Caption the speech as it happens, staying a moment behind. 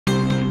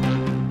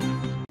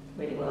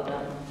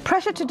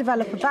Pressure to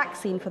develop a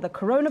vaccine for the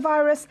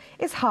coronavirus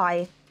is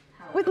high,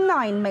 with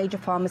 9 major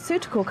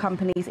pharmaceutical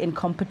companies in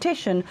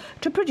competition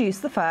to produce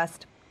the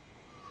first.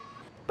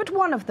 But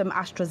one of them,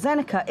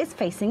 AstraZeneca, is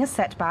facing a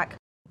setback.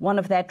 One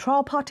of their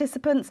trial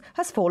participants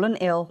has fallen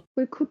ill.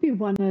 It could be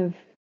one of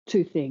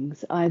two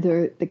things: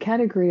 either the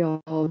category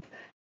of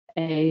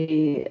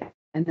an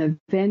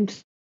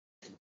event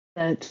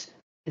that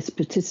this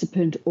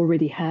participant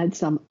already had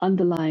some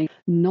underlying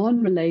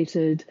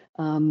non-related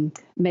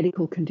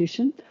medical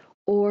condition,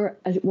 or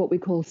what we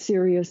call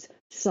serious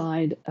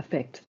side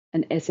effect,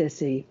 an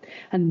SSE.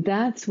 And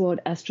that's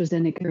what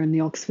AstraZeneca and the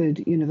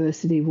Oxford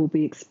University will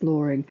be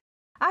exploring.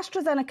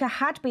 AstraZeneca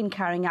had been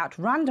carrying out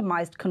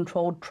randomised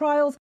controlled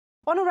trials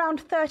on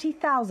around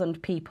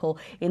 30,000 people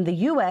in the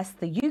US,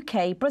 the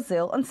UK,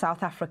 Brazil and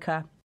South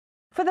Africa.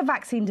 For the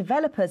vaccine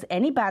developers,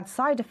 any bad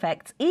side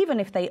effects, even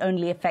if they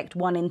only affect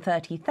 1 in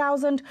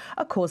 30,000,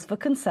 are cause for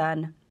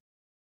concern.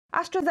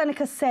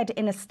 AstraZeneca said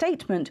in a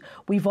statement,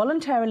 "We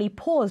voluntarily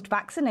paused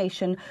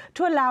vaccination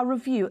to allow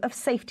review of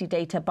safety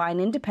data by an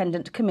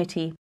independent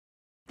committee.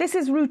 This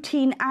is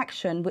routine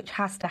action which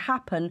has to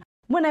happen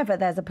whenever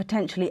there's a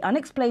potentially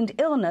unexplained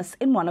illness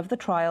in one of the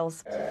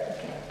trials.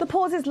 The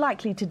pause is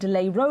likely to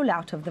delay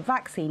rollout of the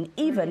vaccine,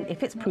 even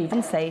if it's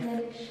proven safe."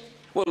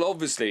 Well,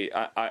 obviously,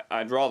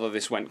 I'd rather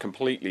this went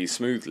completely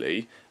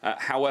smoothly.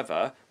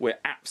 However, we're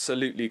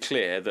absolutely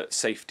clear that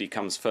safety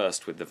comes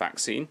first with the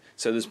vaccine.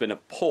 So there's been a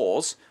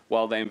pause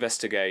while they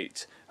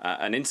investigate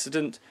an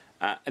incident.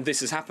 And this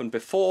has happened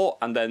before,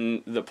 and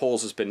then the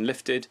pause has been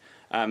lifted.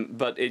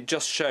 But it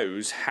just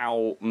shows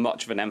how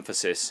much of an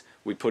emphasis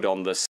we put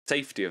on the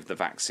safety of the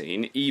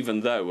vaccine,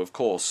 even though, of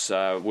course,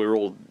 we're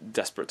all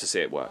desperate to see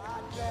it work.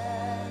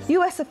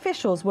 US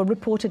officials were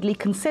reportedly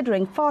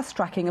considering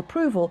fast-tracking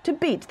approval to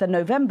beat the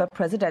November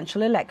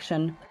presidential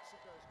election.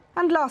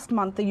 And last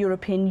month, the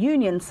European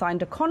Union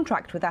signed a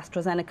contract with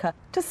AstraZeneca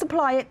to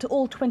supply it to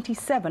all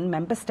 27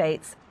 member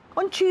states.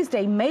 On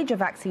Tuesday, major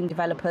vaccine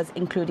developers,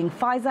 including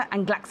Pfizer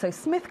and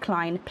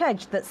GlaxoSmithKline,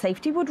 pledged that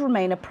safety would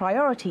remain a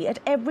priority at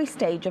every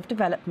stage of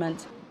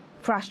development.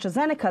 For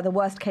AstraZeneca, the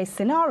worst-case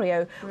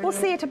scenario will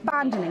see it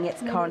abandoning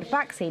its current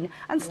vaccine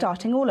and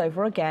starting all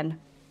over again.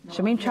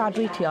 Shamim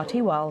Chowdhury,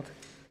 TRT World.